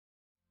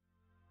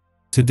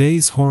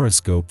Today's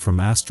horoscope from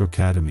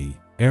Astrocademy,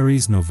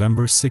 Aries,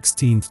 November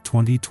 16,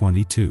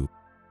 2022.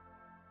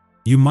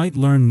 You might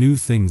learn new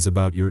things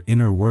about your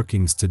inner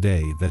workings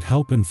today that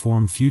help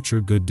inform future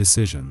good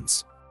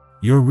decisions.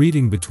 You're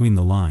reading between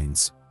the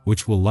lines,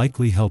 which will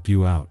likely help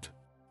you out.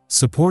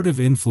 Supportive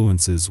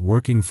influences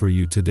working for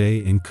you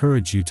today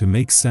encourage you to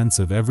make sense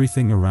of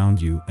everything around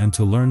you and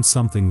to learn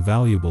something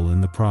valuable in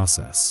the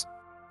process.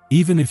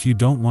 Even if you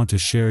don't want to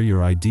share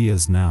your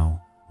ideas now,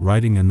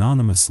 writing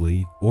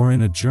anonymously or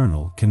in a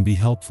journal can be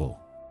helpful.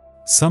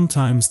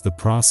 Sometimes the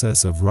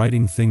process of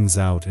writing things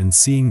out and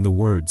seeing the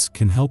words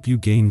can help you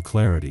gain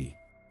clarity.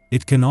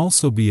 It can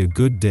also be a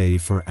good day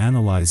for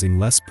analyzing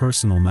less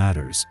personal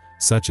matters,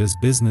 such as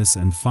business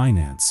and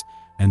finance,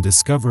 and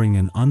discovering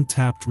an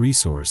untapped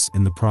resource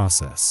in the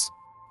process.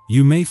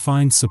 You may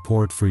find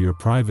support for your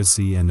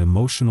privacy and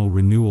emotional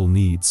renewal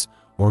needs,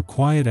 or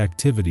quiet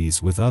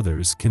activities with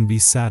others can be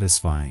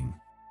satisfying.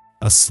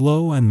 A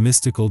slow and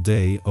mystical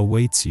day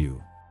awaits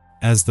you.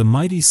 As the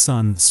mighty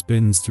sun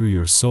spins through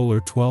your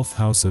solar 12th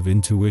house of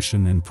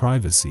intuition and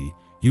privacy,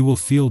 you will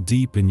feel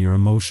deep in your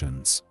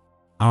emotions.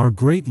 Our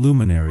great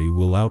luminary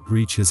will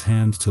outreach his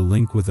hand to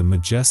link with a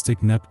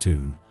majestic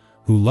Neptune,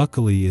 who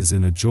luckily is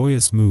in a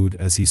joyous mood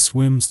as he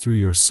swims through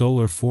your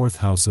solar 4th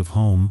house of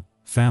home,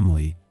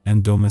 family,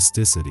 and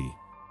domesticity.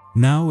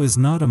 Now is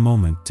not a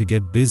moment to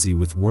get busy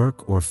with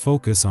work or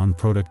focus on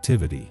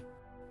productivity.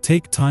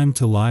 Take time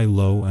to lie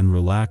low and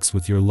relax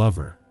with your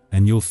lover,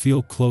 and you'll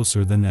feel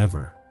closer than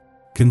ever.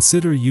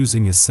 Consider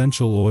using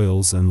essential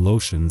oils and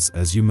lotions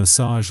as you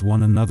massage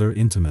one another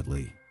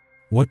intimately.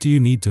 What do you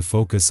need to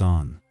focus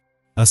on?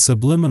 A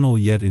subliminal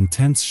yet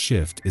intense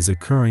shift is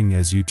occurring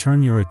as you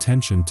turn your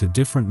attention to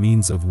different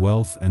means of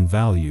wealth and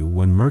value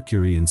when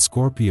Mercury in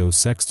Scorpio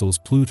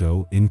sextiles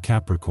Pluto in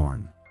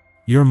Capricorn.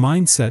 Your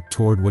mindset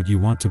toward what you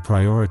want to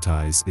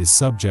prioritize is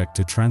subject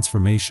to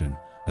transformation,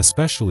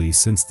 especially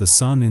since the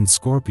Sun in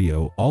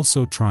Scorpio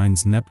also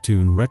trines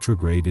Neptune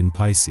retrograde in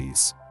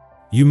Pisces.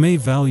 You may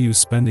value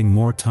spending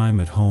more time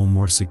at home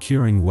or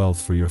securing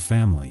wealth for your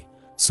family,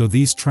 so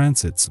these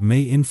transits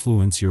may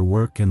influence your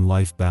work and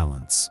life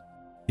balance.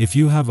 If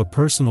you have a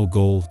personal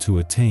goal to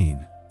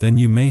attain, then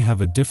you may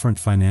have a different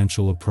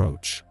financial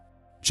approach.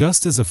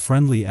 Just as a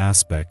friendly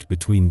aspect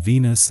between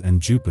Venus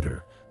and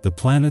Jupiter, the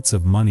planets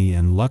of money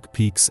and luck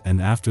peaks, and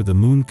after the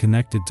moon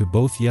connected to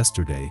both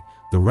yesterday,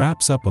 the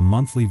wraps up a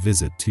monthly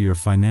visit to your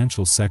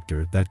financial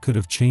sector that could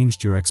have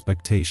changed your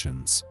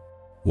expectations.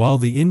 While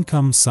the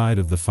income side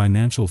of the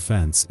financial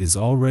fence is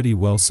already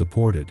well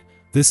supported,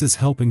 this is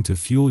helping to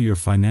fuel your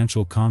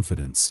financial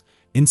confidence,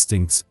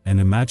 instincts,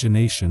 and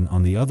imagination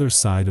on the other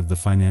side of the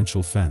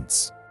financial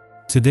fence.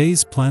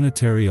 Today's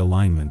planetary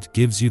alignment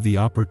gives you the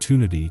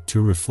opportunity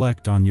to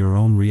reflect on your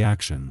own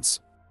reactions.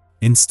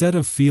 Instead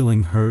of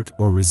feeling hurt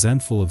or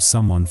resentful of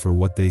someone for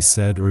what they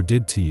said or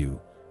did to you,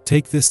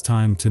 take this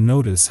time to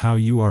notice how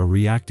you are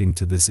reacting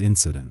to this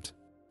incident.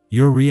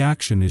 Your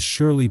reaction is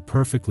surely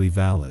perfectly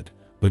valid,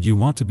 but you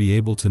want to be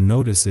able to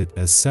notice it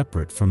as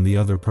separate from the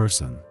other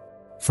person.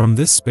 From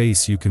this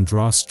space you can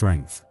draw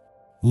strength.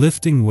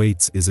 Lifting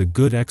weights is a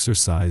good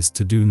exercise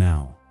to do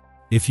now.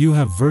 If you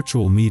have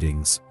virtual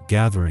meetings,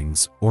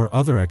 gatherings, or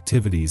other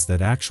activities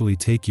that actually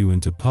take you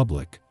into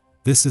public,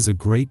 this is a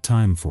great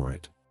time for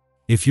it.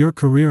 If your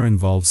career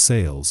involves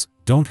sales,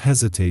 don't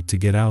hesitate to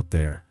get out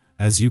there,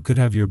 as you could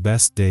have your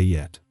best day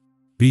yet.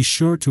 Be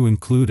sure to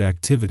include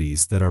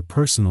activities that are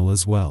personal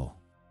as well.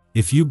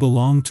 If you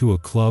belong to a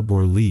club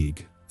or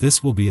league,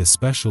 this will be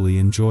especially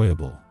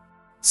enjoyable.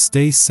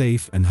 Stay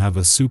safe and have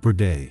a super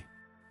day.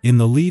 In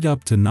the lead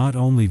up to not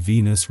only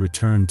Venus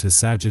return to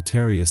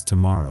Sagittarius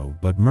tomorrow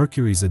but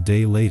Mercury's a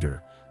day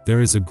later,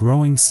 there is a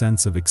growing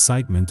sense of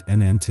excitement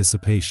and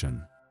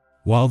anticipation.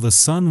 While the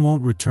Sun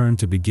won't return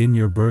to begin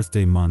your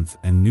birthday month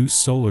and new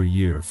solar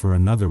year for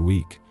another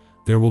week,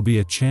 there will be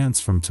a chance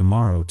from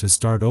tomorrow to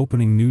start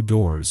opening new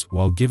doors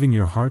while giving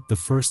your heart the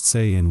first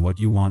say in what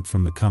you want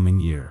from the coming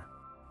year.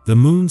 The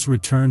Moon's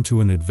return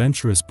to an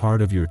adventurous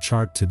part of your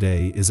chart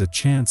today is a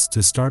chance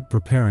to start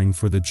preparing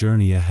for the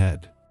journey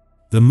ahead.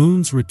 The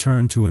Moon's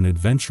return to an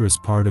adventurous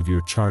part of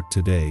your chart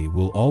today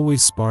will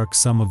always spark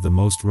some of the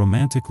most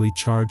romantically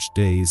charged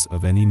days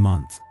of any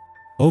month.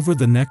 Over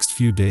the next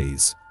few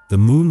days, the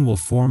Moon will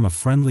form a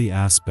friendly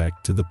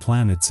aspect to the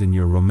planets in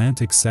your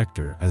romantic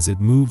sector as it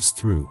moves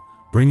through,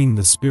 bringing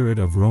the spirit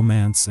of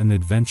romance and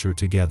adventure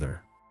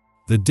together.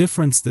 The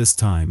difference this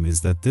time is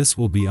that this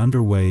will be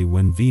underway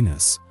when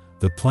Venus,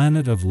 the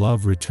planet of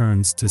love,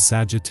 returns to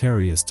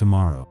Sagittarius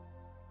tomorrow.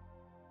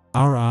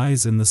 Our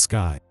eyes in the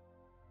sky.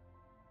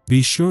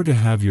 Be sure to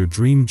have your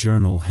dream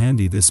journal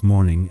handy this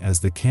morning as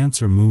the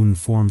Cancer moon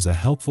forms a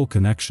helpful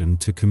connection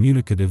to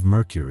communicative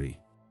Mercury.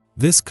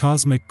 This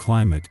cosmic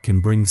climate can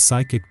bring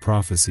psychic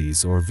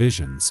prophecies or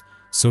visions,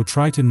 so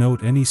try to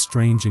note any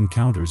strange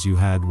encounters you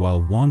had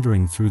while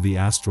wandering through the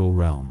astral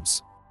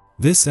realms.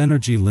 This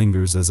energy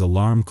lingers as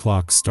alarm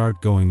clocks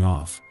start going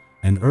off,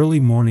 and early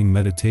morning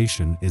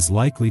meditation is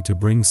likely to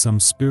bring some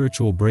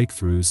spiritual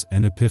breakthroughs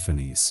and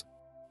epiphanies.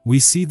 We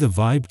see the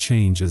vibe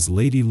change as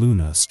Lady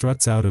Luna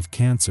struts out of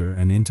Cancer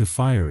and into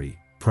fiery,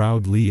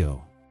 proud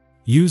Leo.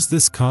 Use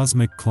this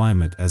cosmic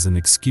climate as an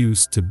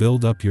excuse to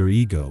build up your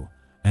ego,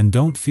 and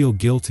don't feel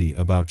guilty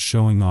about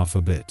showing off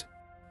a bit.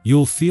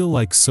 You'll feel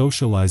like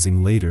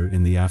socializing later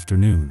in the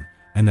afternoon,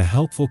 and a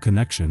helpful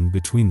connection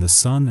between the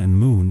sun and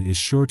moon is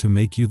sure to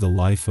make you the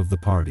life of the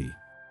party.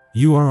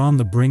 You are on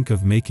the brink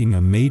of making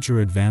a major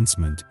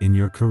advancement in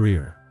your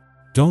career.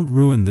 Don't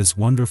ruin this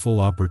wonderful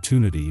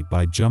opportunity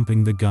by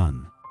jumping the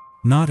gun.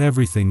 Not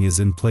everything is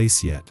in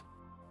place yet.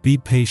 Be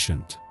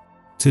patient.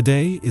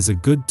 Today is a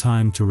good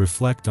time to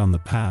reflect on the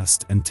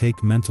past and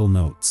take mental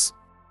notes.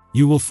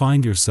 You will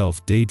find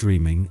yourself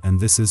daydreaming, and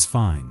this is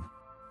fine.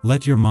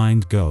 Let your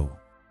mind go.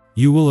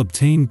 You will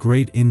obtain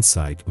great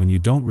insight when you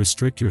don't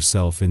restrict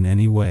yourself in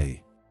any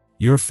way.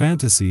 Your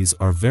fantasies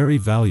are very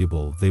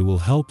valuable. They will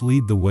help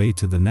lead the way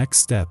to the next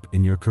step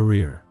in your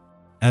career.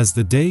 As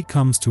the day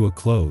comes to a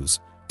close,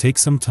 take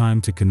some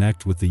time to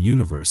connect with the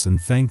universe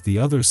and thank the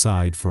other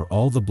side for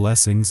all the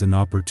blessings and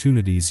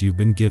opportunities you've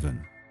been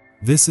given.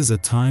 This is a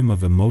time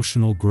of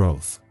emotional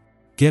growth.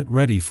 Get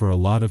ready for a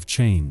lot of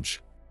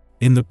change.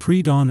 In the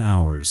pre-dawn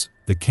hours,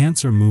 the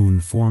Cancer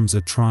moon forms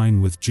a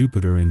trine with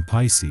Jupiter in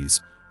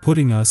Pisces,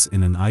 putting us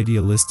in an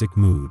idealistic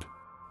mood.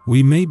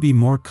 We may be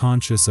more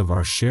conscious of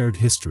our shared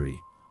history,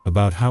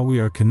 about how we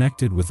are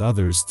connected with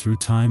others through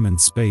time and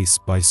space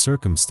by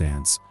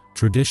circumstance,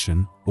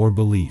 tradition, or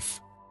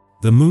belief.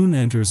 The moon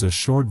enters a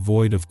short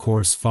void of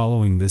course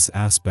following this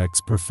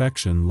aspect's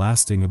perfection,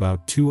 lasting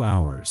about 2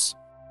 hours.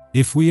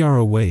 If we are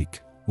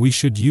awake, we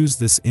should use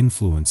this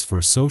influence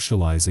for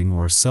socializing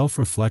or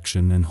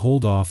self-reflection and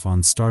hold off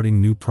on starting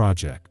new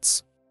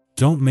projects.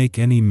 Don't make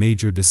any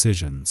major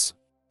decisions.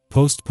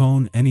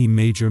 Postpone any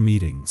major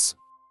meetings.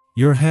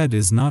 Your head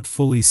is not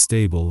fully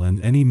stable, and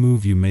any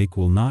move you make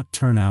will not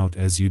turn out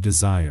as you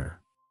desire.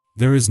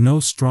 There is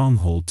no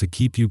stronghold to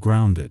keep you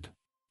grounded.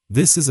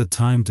 This is a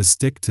time to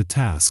stick to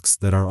tasks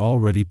that are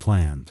already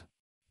planned.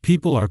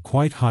 People are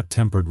quite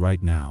hot-tempered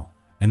right now,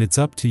 and it's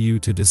up to you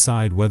to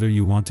decide whether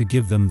you want to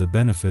give them the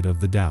benefit of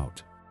the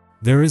doubt.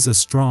 There is a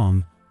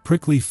strong,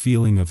 prickly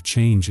feeling of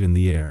change in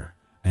the air,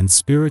 and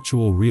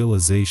spiritual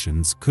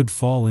realizations could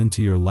fall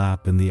into your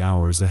lap in the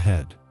hours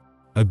ahead.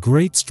 A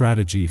great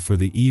strategy for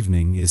the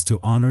evening is to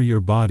honor your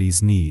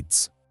body's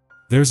needs.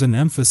 There's an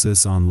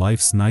emphasis on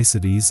life's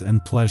niceties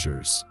and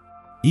pleasures.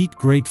 Eat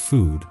great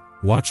food,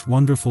 watch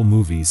wonderful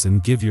movies,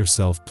 and give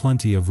yourself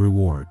plenty of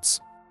rewards.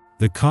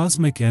 The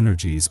cosmic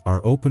energies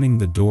are opening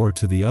the door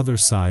to the other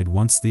side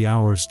once the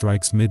hour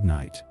strikes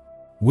midnight.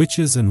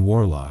 Witches and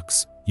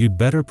warlocks, you'd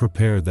better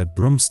prepare that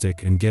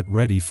broomstick and get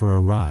ready for a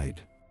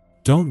ride.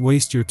 Don't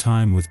waste your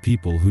time with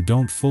people who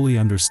don't fully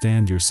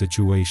understand your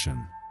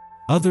situation.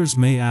 Others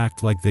may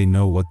act like they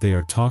know what they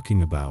are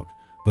talking about,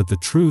 but the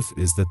truth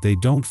is that they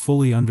don't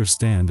fully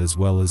understand as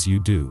well as you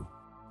do.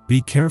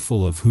 Be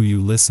careful of who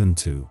you listen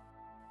to.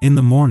 In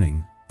the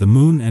morning, the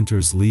moon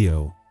enters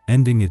Leo,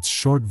 ending its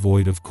short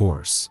void of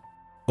course.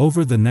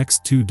 Over the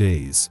next 2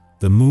 days,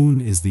 the moon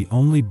is the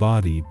only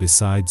body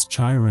besides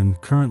Chiron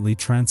currently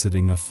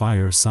transiting a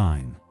fire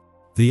sign.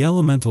 The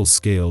elemental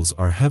scales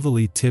are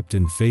heavily tipped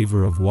in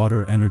favor of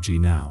water energy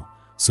now,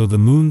 so the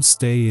moon's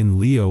stay in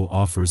Leo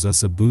offers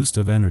us a boost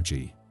of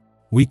energy.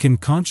 We can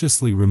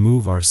consciously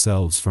remove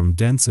ourselves from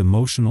dense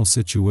emotional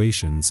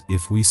situations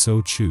if we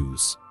so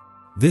choose.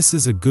 This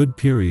is a good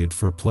period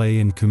for play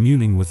and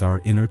communing with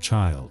our inner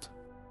child.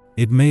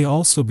 It may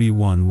also be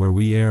one where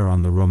we err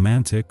on the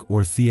romantic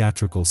or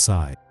theatrical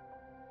side.